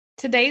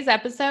Today's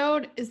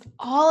episode is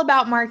all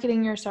about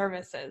marketing your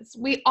services.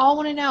 We all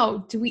want to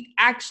know, do we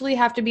actually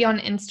have to be on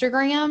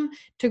Instagram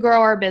to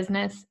grow our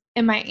business?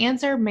 And my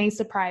answer may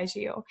surprise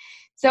you.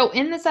 So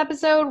in this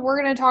episode,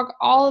 we're going to talk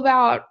all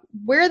about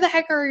where the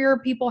heck are your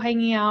people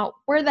hanging out?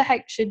 Where the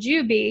heck should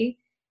you be?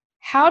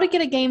 How to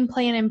get a game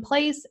plan in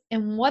place,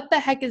 and what the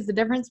heck is the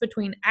difference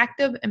between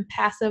active and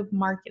passive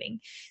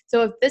marketing.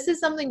 So if this is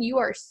something you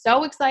are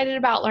so excited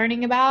about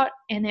learning about,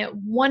 and it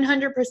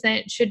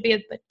 100% should be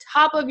at the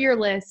top of your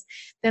list,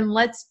 then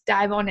let's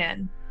dive on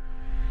in.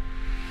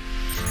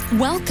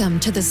 Welcome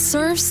to the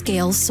Serve,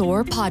 Scale,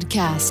 Soar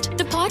podcast,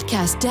 the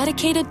podcast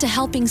dedicated to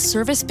helping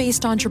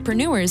service-based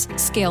entrepreneurs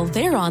scale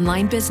their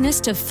online business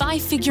to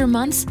 5-figure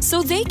months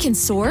so they can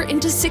soar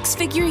into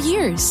 6-figure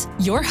years.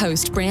 Your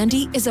host,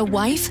 Brandy, is a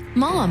wife,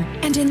 mom,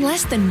 and in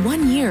less than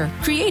 1 year,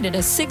 created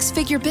a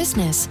 6-figure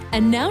business.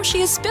 And now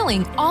she is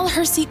spilling all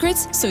her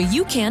secrets so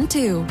you can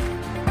too.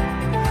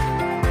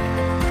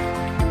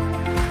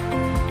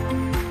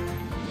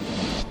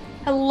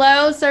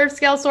 Hello, Serve,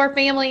 Scale, Soar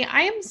family.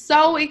 I am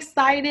so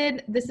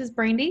excited. This is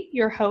Brandy,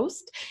 your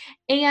host,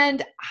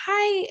 and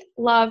I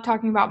love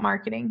talking about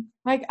marketing.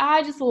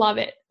 I just love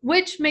it,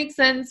 which makes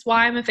sense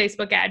why I'm a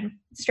Facebook ad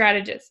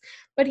strategist.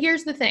 But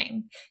here's the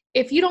thing.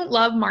 If you don't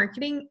love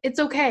marketing, it's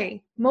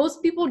okay.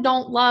 Most people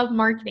don't love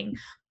marketing,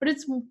 but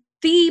it's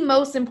the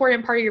most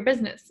important part of your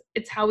business.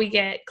 It's how we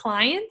get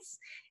clients.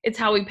 It's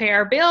how we pay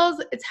our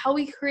bills. It's how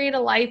we create a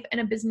life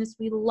and a business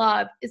we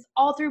love. It's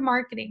all through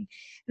marketing.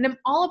 And I'm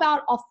all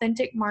about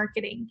authentic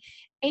marketing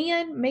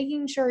and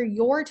making sure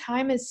your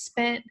time is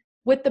spent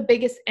with the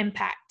biggest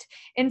impact.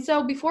 And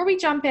so before we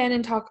jump in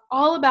and talk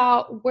all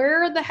about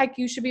where the heck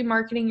you should be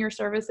marketing your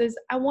services,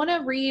 I want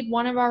to read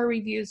one of our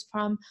reviews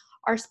from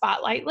our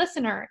Spotlight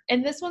listener.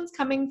 And this one's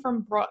coming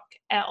from Brooke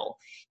L.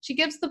 She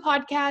gives the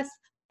podcast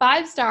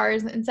 5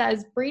 stars and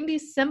says,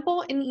 Brandy's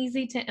simple and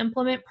easy to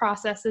implement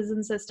processes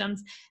and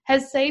systems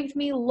has saved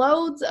me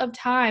loads of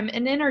time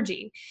and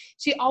energy.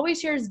 She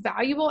always shares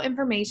valuable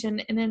information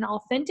in an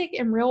authentic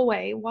and real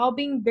way while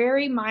being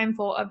very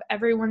mindful of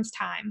everyone's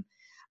time.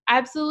 I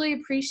absolutely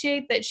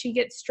appreciate that she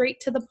gets straight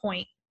to the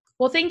point.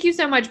 Well, thank you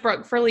so much,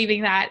 Brooke, for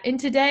leaving that. And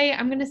today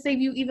I'm going to save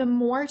you even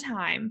more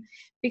time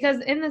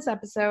because in this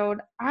episode,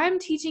 I'm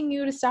teaching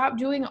you to stop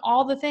doing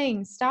all the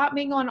things, stop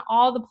being on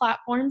all the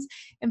platforms,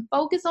 and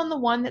focus on the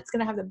one that's going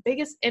to have the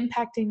biggest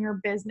impact in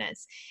your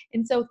business.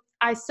 And so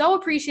I so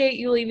appreciate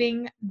you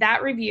leaving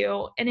that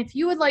review. And if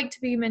you would like to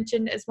be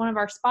mentioned as one of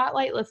our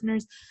Spotlight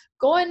listeners,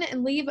 go in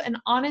and leave an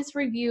honest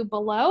review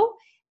below,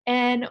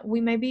 and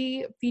we may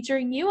be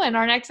featuring you in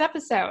our next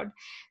episode.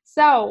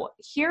 So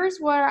here's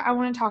what I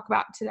want to talk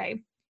about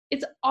today.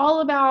 It's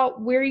all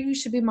about where you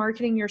should be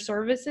marketing your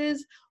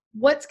services,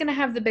 what's going to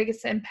have the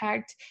biggest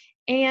impact,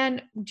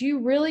 and do you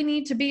really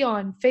need to be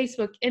on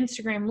Facebook,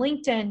 Instagram,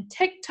 LinkedIn,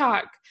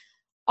 TikTok,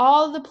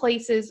 all the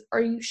places,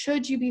 or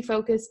should you be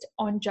focused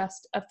on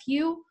just a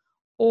few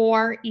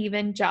or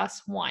even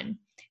just one?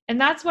 And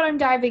that's what I'm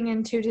diving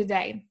into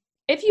today.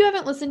 If you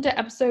haven't listened to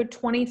episode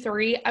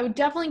 23, I would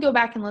definitely go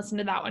back and listen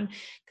to that one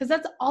because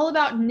that's all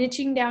about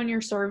niching down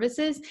your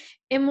services.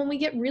 And when we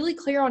get really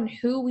clear on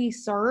who we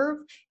serve,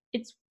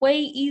 it's way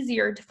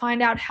easier to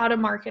find out how to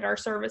market our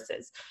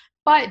services.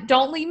 But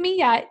don't leave me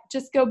yet.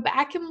 Just go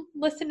back and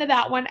listen to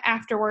that one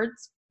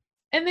afterwards.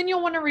 And then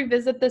you'll want to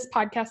revisit this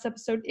podcast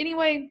episode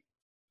anyway,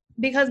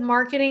 because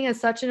marketing is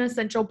such an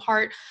essential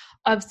part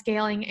of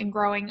scaling and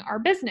growing our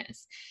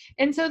business.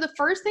 And so the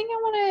first thing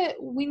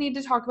we need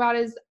to talk about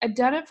is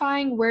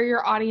identifying where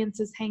your audience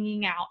is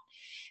hanging out.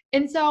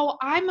 And so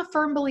I'm a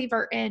firm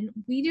believer in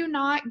we do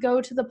not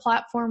go to the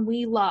platform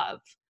we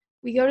love.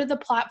 We go to the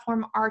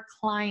platform our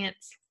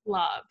clients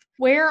love.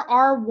 Where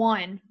are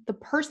the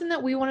person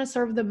that we want to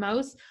serve the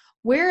most,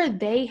 where are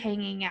they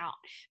hanging out?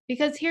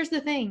 Because here's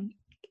the thing.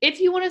 If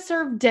you want to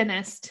serve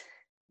dentists,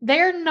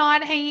 they're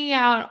not hanging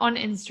out on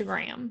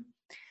Instagram.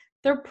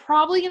 They're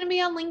probably going to be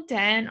on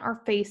LinkedIn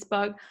or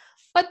Facebook,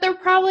 but they're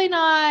probably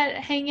not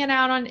hanging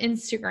out on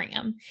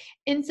Instagram.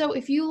 And so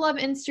if you love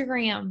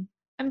Instagram,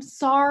 I'm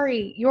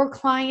sorry, your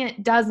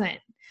client doesn't.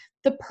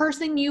 The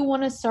person you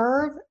want to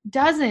serve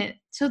doesn't.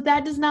 So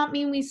that does not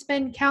mean we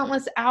spend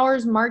countless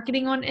hours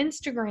marketing on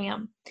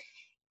Instagram.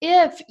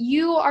 If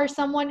you are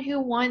someone who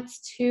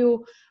wants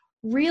to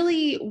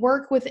really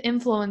work with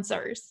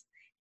influencers,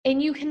 and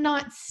you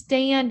cannot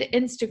stand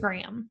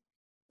Instagram,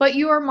 but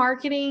you are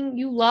marketing,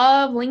 you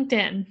love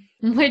LinkedIn,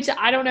 which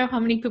I don't know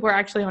how many people are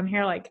actually on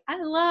here like, I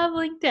love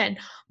LinkedIn.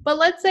 But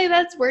let's say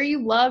that's where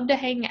you love to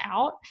hang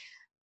out,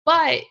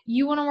 but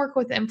you want to work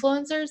with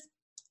influencers,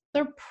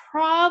 they're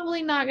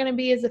probably not going to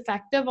be as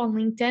effective on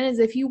LinkedIn as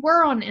if you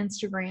were on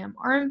Instagram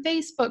or in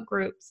Facebook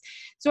groups.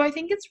 So I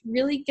think it's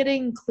really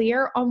getting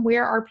clear on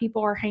where our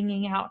people are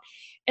hanging out.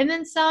 And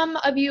then some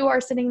of you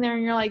are sitting there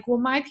and you're like, well,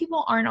 my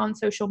people aren't on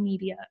social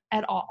media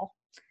at all.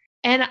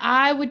 And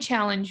I would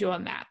challenge you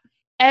on that.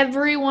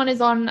 Everyone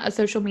is on a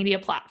social media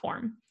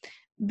platform.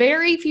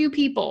 Very few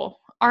people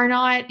are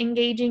not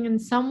engaging in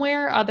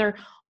somewhere or other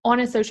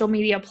on a social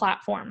media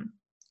platform.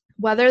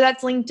 Whether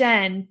that's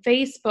LinkedIn,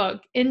 Facebook,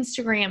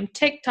 Instagram,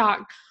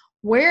 TikTok,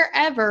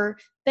 wherever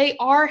they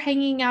are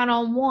hanging out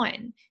on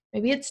one.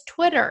 Maybe it's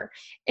Twitter.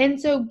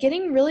 And so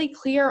getting really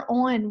clear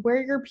on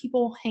where your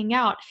people hang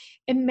out,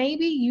 and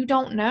maybe you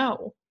don't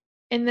know.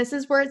 And this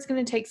is where it's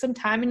going to take some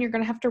time, and you're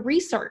going to have to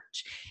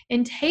research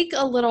and take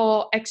a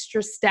little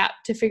extra step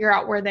to figure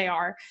out where they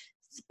are.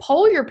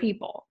 Poll your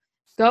people.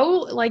 Go,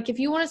 like if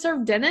you want to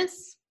serve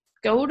dentists,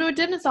 go to a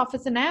dentist's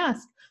office and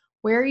ask,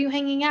 where are you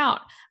hanging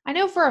out? I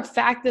know for a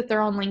fact that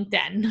they're on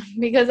LinkedIn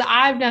because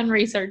I've done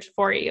research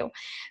for you.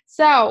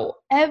 So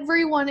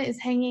everyone is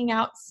hanging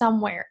out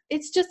somewhere.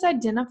 It's just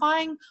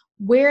identifying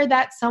where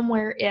that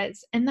somewhere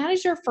is. And that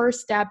is your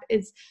first step,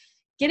 is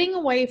getting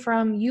away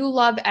from you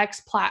love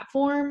X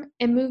platform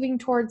and moving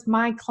towards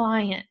my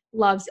client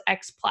loves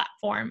X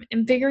platform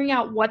and figuring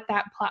out what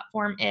that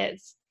platform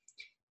is.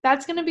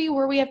 That's going to be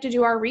where we have to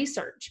do our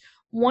research.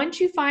 Once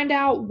you find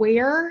out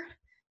where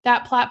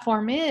that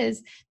platform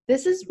is,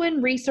 this is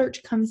when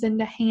research comes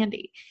into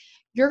handy.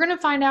 You're going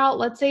to find out,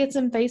 let's say it's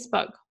in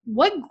Facebook,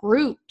 what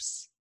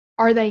groups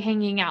are they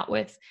hanging out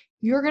with?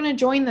 You're going to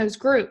join those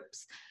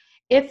groups.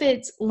 If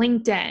it's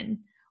LinkedIn,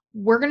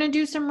 we're going to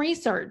do some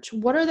research.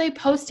 What are they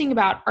posting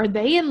about? Are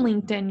they in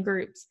LinkedIn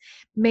groups?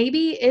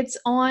 Maybe it's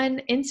on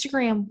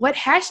Instagram. What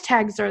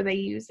hashtags are they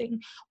using?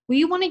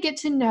 We want to get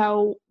to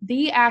know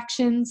the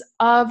actions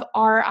of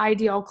our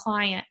ideal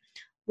client.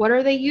 What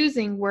are they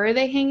using? Where are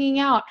they hanging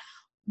out?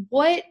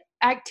 What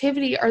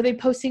activity are they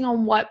posting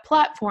on what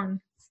platform?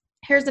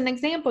 Here's an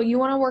example. You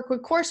want to work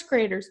with course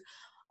creators.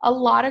 A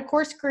lot of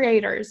course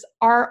creators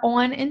are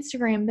on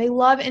Instagram. They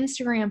love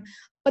Instagram,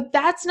 but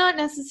that's not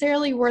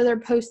necessarily where they're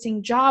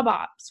posting job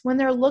ops. When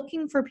they're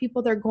looking for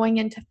people, they're going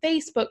into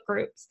Facebook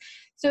groups.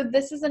 So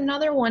this is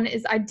another one,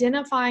 is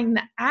identifying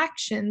the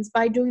actions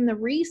by doing the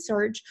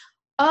research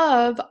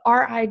of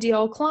our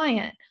ideal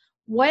client.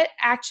 What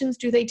actions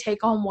do they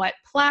take on what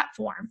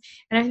platform?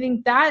 And I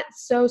think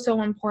that's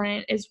so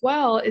important as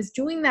well, is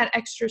doing that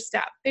extra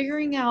step,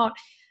 figuring out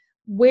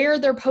where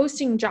they're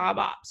posting job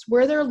ops,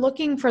 where they're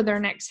looking for their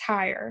next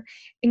hire,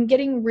 and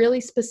getting really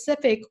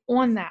specific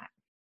on that.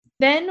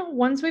 Then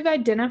once we've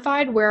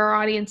identified where our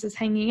audience is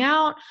hanging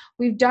out,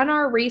 we've done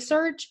our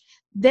research,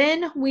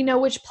 then we know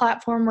which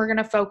platform we're going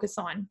to focus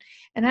on.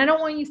 And I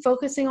don't want you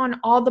focusing on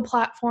all the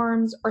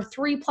platforms or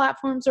 3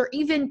 platforms or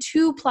even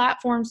 2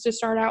 platforms to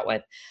start out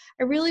with.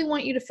 I really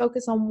want you to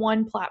focus on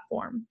one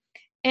platform.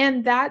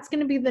 And that's going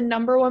to be the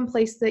number one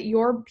place that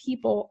your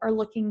people are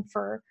looking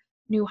for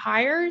new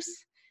hires.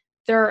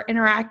 They're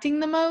interacting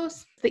the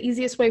most, the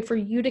easiest way for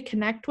you to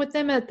connect with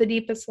them at the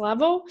deepest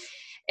level.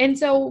 And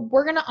so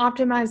we're going to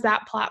optimize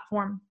that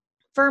platform.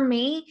 For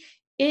me,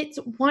 it's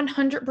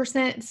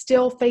 100%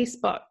 still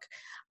Facebook.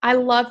 I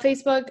love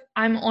Facebook.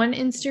 I'm on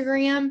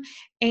Instagram,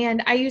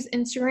 and I use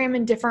Instagram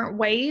in different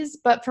ways,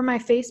 but for my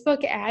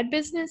Facebook ad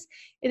business,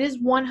 it is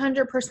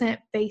 100%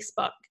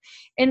 Facebook.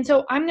 And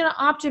so I'm going to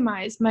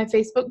optimize my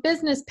Facebook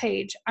business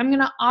page. I'm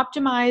going to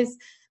optimize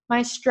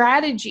my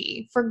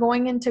strategy for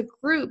going into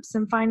groups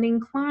and finding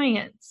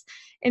clients.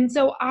 And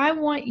so I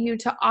want you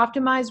to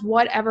optimize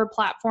whatever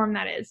platform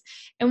that is.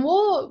 And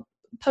we'll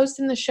post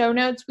in the show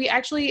notes. We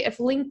actually, if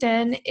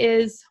LinkedIn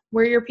is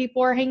where your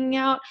people are hanging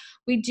out,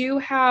 we do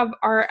have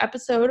our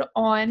episode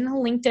on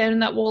LinkedIn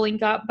that we'll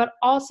link up, but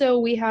also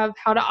we have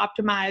how to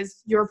optimize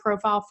your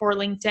profile for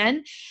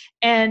LinkedIn,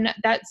 and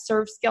that's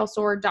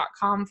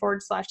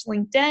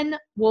servescalesoar.com/LinkedIn.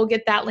 We'll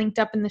get that linked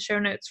up in the show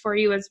notes for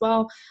you as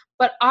well.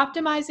 But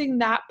optimizing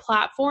that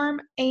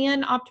platform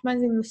and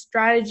optimizing the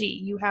strategy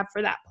you have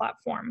for that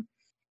platform.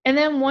 And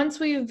then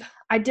once we've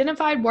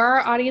identified where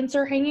our audience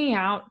are hanging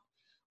out,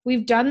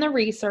 we've done the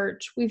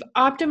research, we've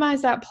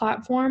optimized that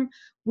platform,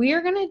 we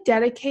are going to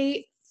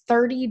dedicate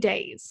 30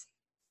 days.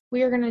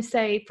 We are going to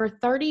say, for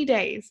 30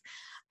 days,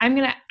 I'm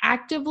going to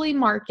actively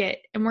market,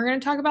 and we're going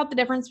to talk about the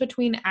difference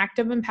between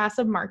active and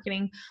passive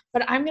marketing,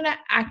 but I'm going to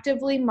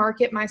actively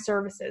market my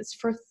services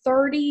for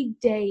 30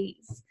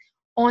 days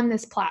on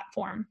this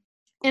platform.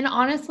 And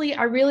honestly,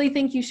 I really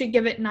think you should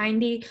give it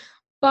 90,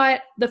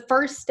 but the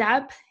first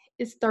step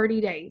is 30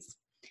 days.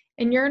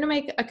 And you're going to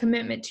make a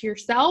commitment to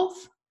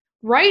yourself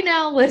right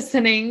now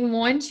listening,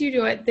 once you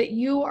do it, that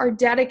you are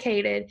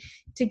dedicated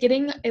to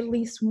getting at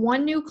least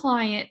one new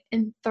client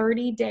in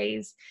 30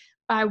 days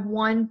by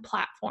one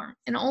platform,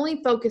 and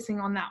only focusing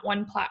on that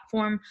one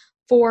platform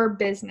for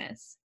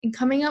business, and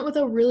coming up with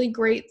a really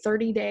great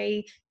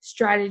 30-day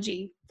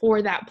strategy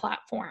for that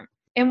platform.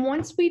 And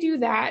once we do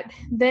that,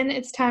 then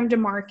it's time to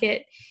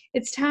market.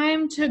 It's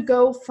time to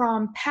go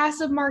from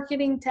passive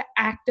marketing to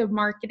active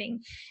marketing.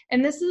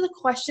 And this is a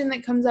question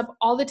that comes up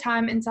all the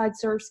time inside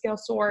Serve, Scale,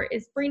 Soar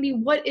is, Brandy,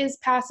 what is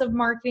passive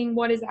marketing?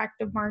 What is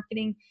active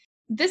marketing?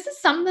 This is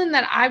something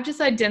that I've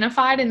just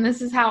identified, and this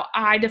is how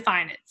I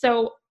define it.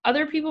 So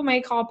other people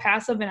may call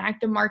passive and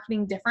active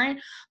marketing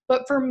different,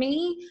 but for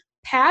me,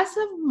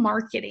 passive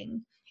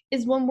marketing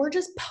is when we're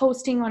just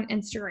posting on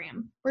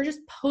Instagram. We're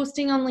just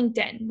posting on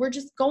LinkedIn. We're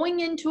just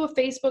going into a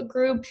Facebook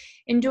group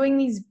and doing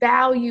these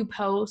value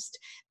posts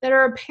that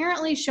are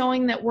apparently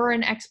showing that we're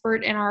an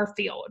expert in our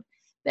field,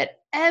 that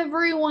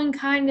everyone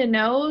kind of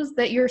knows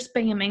that you're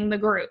spamming the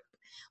group.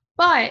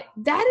 But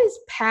that is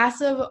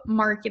passive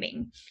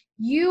marketing.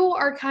 You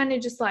are kind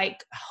of just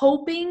like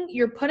hoping,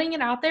 you're putting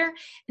it out there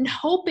and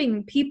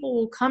hoping people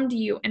will come to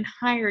you and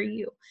hire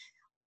you.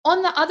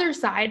 On the other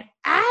side,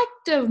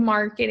 active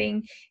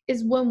marketing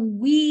is when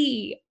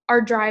we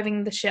are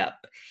driving the ship.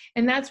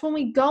 And that's when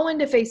we go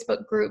into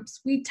Facebook groups,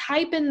 we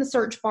type in the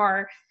search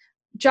bar,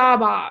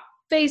 job op,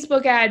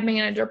 Facebook ad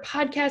manager,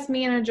 podcast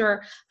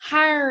manager,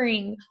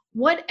 hiring,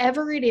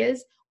 whatever it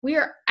is, we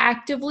are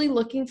actively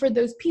looking for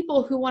those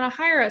people who want to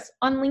hire us.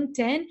 On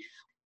LinkedIn,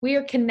 we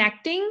are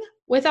connecting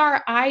with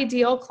our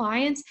ideal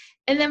clients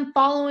and then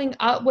following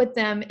up with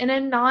them in a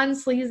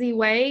non-sleazy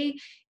way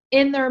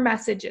in their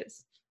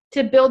messages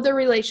to build the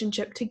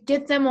relationship, to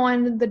get them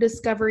on the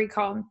discovery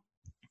call.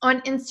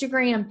 On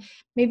Instagram,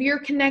 maybe you're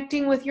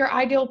connecting with your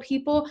ideal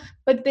people,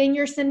 but then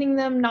you're sending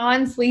them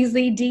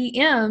non-sleazy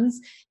DMs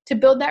to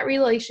build that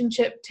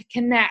relationship, to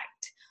connect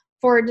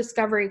for a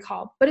discovery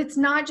call. But it's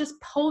not just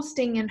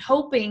posting and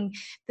hoping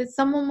that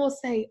someone will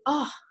say,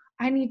 oh,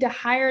 I need to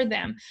hire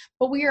them.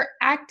 But we are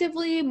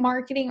actively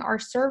marketing our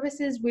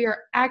services. We are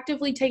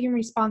actively taking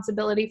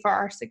responsibility for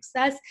our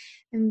success.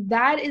 And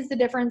that is the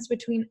difference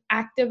between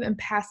active and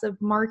passive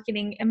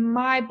marketing in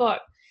my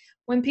book.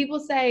 When people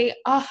say,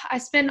 oh, I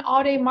spend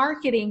all day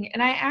marketing,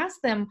 and I ask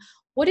them,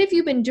 what have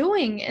you been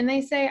doing? And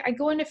they say, I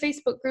go into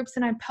Facebook groups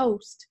and I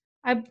post.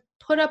 I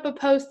put up a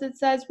post that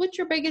says, what's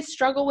your biggest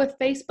struggle with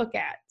Facebook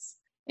ads?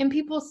 And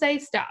people say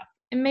stuff,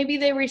 and maybe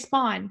they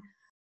respond.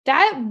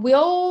 That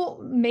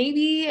will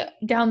maybe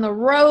down the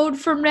road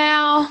from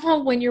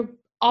now, when you're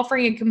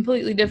offering a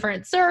completely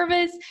different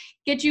service,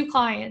 get you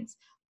clients.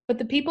 But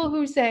the people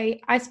who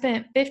say, I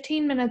spent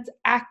 15 minutes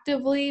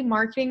actively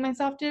marketing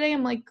myself today,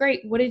 I'm like,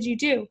 great, what did you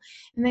do?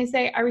 And they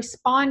say, I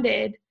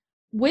responded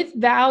with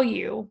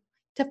value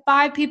to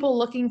 5 people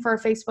looking for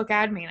a Facebook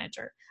ad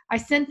manager. I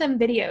sent them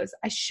videos.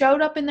 I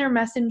showed up in their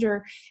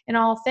messenger in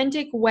an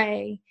authentic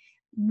way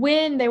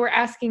when they were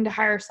asking to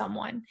hire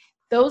someone.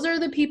 Those are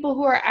the people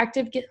who are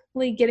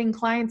actively getting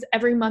clients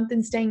every month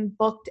and staying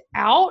booked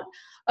out,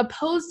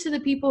 opposed to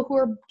the people who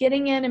are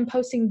getting in and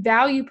posting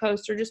value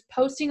posts or just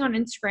posting on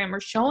Instagram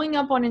or showing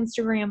up on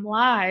Instagram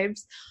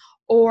lives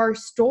or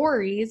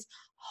stories,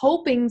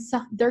 hoping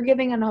they're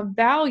giving enough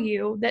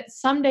value that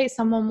someday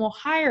someone will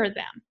hire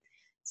them.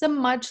 It's a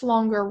much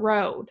longer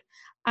road.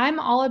 I'm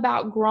all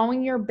about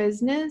growing your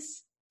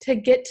business to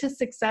get to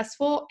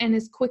successful and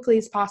as quickly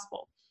as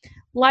possible.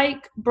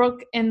 Like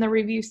Brooke in the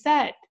review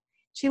said,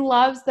 she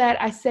loves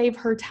that I save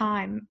her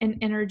time and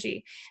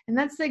energy. And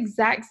that's the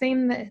exact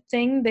same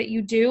thing that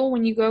you do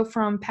when you go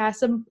from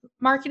passive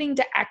marketing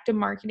to active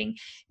marketing,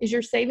 is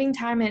you're saving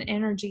time and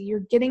energy.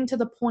 You're getting to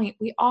the point.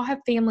 We all have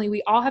family.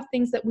 We all have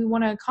things that we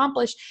want to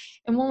accomplish.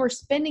 And when we're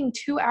spending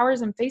 2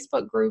 hours in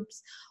Facebook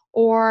groups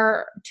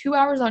or 2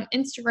 hours on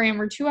Instagram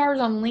or 2 hours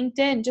on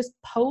LinkedIn, just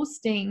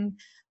post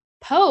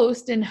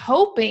and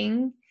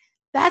hoping,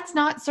 that's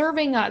not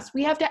serving us.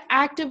 We have to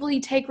actively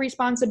take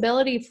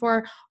responsibility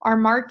for our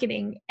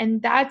marketing. And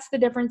that's the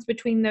difference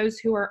between those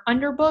who are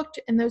underbooked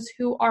and those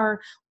who are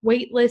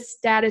waitlist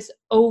status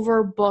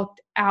overbooked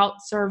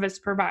out service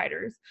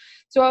providers.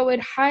 So I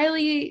would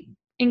highly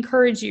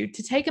encourage you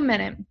to take a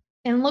minute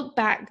and look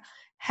back.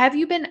 Have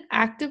you been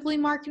actively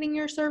marketing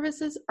your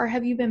services, or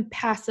have you been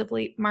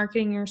passively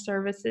marketing your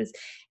services?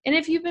 And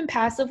if you've been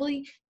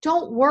passively,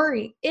 don't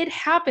worry. It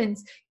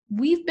happens.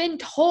 We've been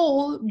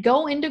told,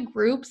 go into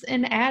groups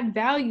and add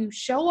value,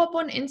 show up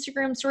on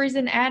Instagram stories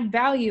and add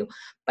value.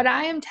 But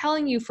I am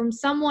telling you, from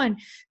someone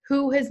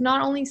who has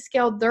not only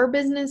scaled their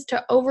business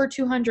to over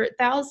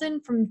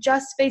 200,000 from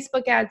just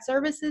Facebook ad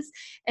services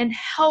and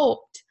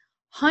helped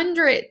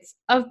hundreds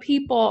of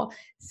people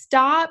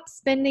stop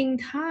spending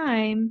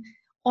time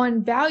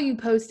on value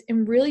posts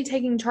and really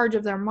taking charge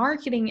of their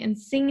marketing and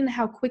seeing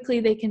how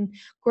quickly they can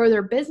grow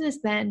their business,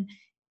 then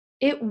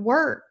it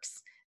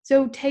works.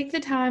 So take the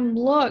time,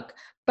 look.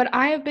 But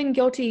I have been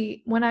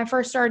guilty when I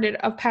first started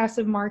of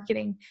passive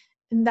marketing.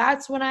 And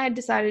that's when I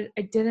decided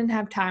I didn't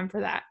have time for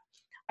that.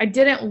 I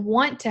didn't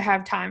want to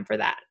have time for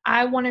that.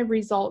 I wanted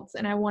results,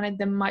 and I wanted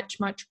them much,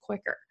 much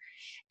quicker.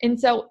 And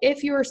so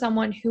if you are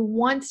someone who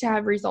wants to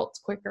have results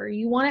quicker,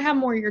 you want to have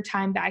more of your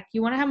time back,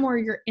 you want to have more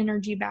of your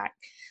energy back,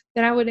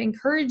 then I would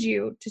encourage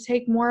you to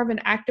take more of an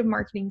active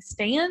marketing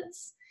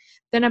stance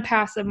than a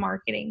passive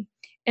marketing.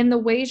 And the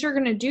ways you're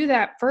going to do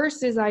that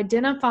first is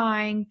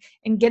identifying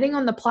and getting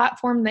on the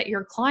platform that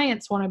your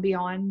clients want to be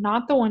on,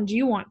 not the ones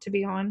you want to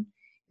be on.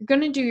 You're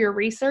going to do your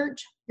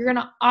research. You're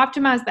going to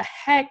optimize the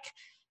heck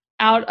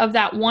out of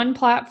that one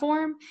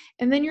platform.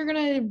 And then you're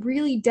going to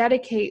really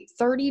dedicate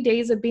 30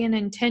 days of being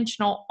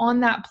intentional on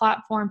that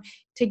platform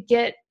to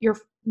get your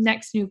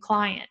next new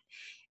client.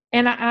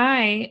 And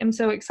I am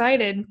so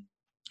excited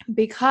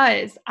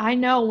because I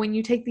know when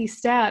you take these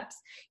steps,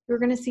 you're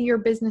going to see your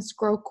business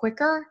grow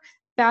quicker,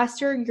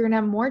 faster. You're going to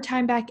have more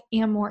time back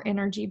and more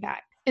energy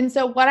back. And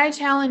so what I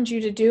challenge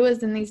you to do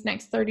is in these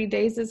next 30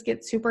 days is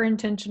get super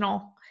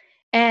intentional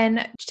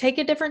and take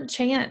a different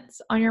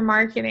chance on your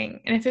marketing.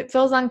 And if it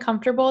feels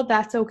uncomfortable,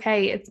 that's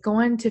okay. It's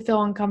going to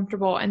feel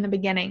uncomfortable in the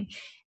beginning.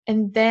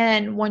 And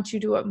then once you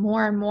do it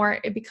more and more,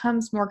 it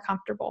becomes more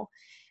comfortable.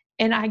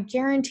 And I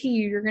guarantee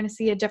you're going to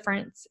see a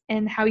difference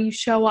in how you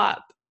show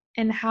up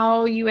and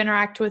how you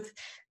interact with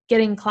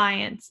getting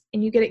clients.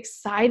 And you get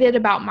excited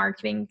about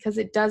marketing because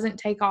it doesn't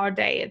take all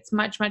day. It's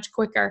much, much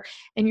quicker,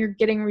 and you're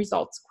getting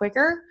results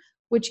quicker,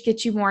 which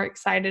gets you more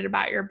excited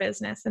about your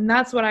business. And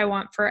that's what I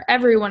want for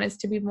everyone, is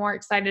to be more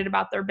excited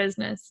about their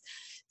business.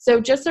 So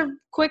just a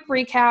quick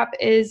recap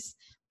is,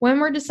 when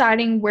we're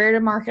deciding where to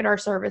market our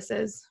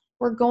services,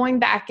 we're going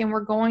back and we're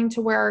going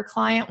to where our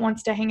client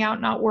wants to hang out,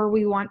 not where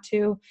we want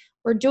to.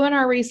 We're doing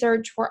our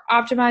research, we're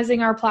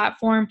optimizing our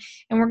platform,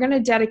 and we're going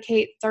to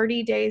dedicate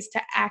 30 days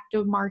to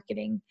active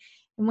marketing.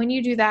 And when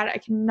you do that, I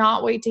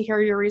cannot wait to hear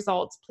your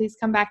results. Please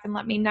come back and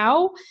let me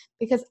know,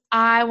 because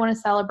I want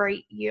to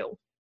celebrate you.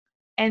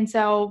 And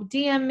so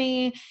DM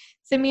me,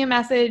 send me a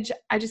message.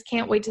 I just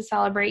can't wait to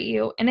celebrate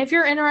you. And if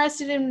you're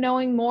interested in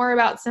knowing more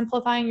about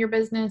simplifying your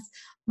business,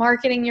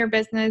 marketing your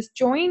business,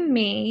 join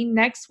me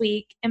next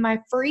week in my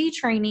free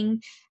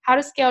training, How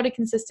to Scale to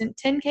Consistent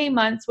 10K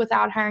Months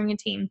Without Hiring a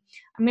Team.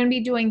 I'm going to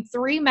be doing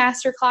 3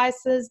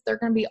 masterclasses. They're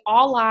going to be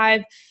all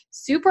live,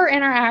 super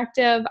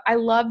interactive. I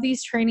love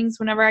these trainings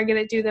whenever I get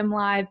to do them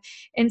live.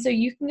 And so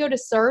you can go to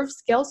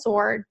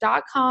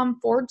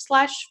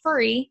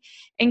servescalesoar.com/free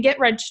and get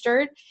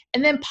registered,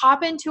 and then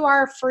pop into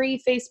our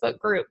free Facebook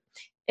group.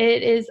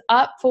 It is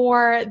up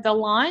for the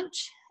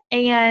launch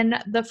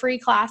and the free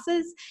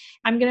classes.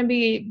 I'm going to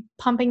be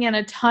pumping in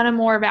a ton of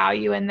more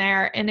value in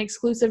there and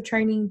exclusive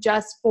training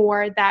just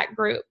for that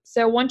group.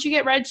 So once you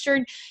get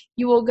registered,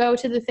 you will go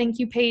to the thank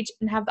you page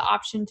and have the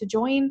option to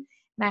join.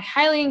 And I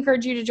highly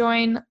encourage you to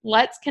join.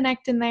 Let's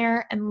connect in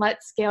there and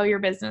let's scale your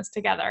business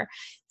together.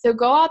 So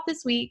go out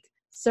this week,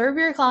 serve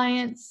your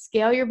clients,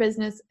 scale your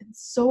business, and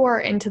soar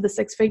into the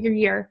 6-figure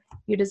year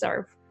you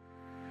deserve.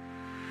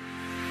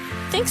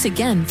 Thanks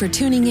again for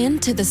tuning in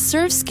to the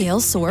Serve, Scale,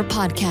 Soar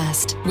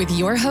podcast with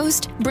your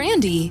host,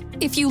 Brandy.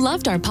 If you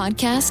loved our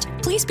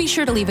podcast, please be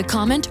sure to leave a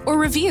comment or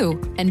review,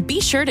 and be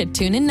sure to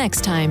tune in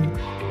next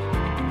time.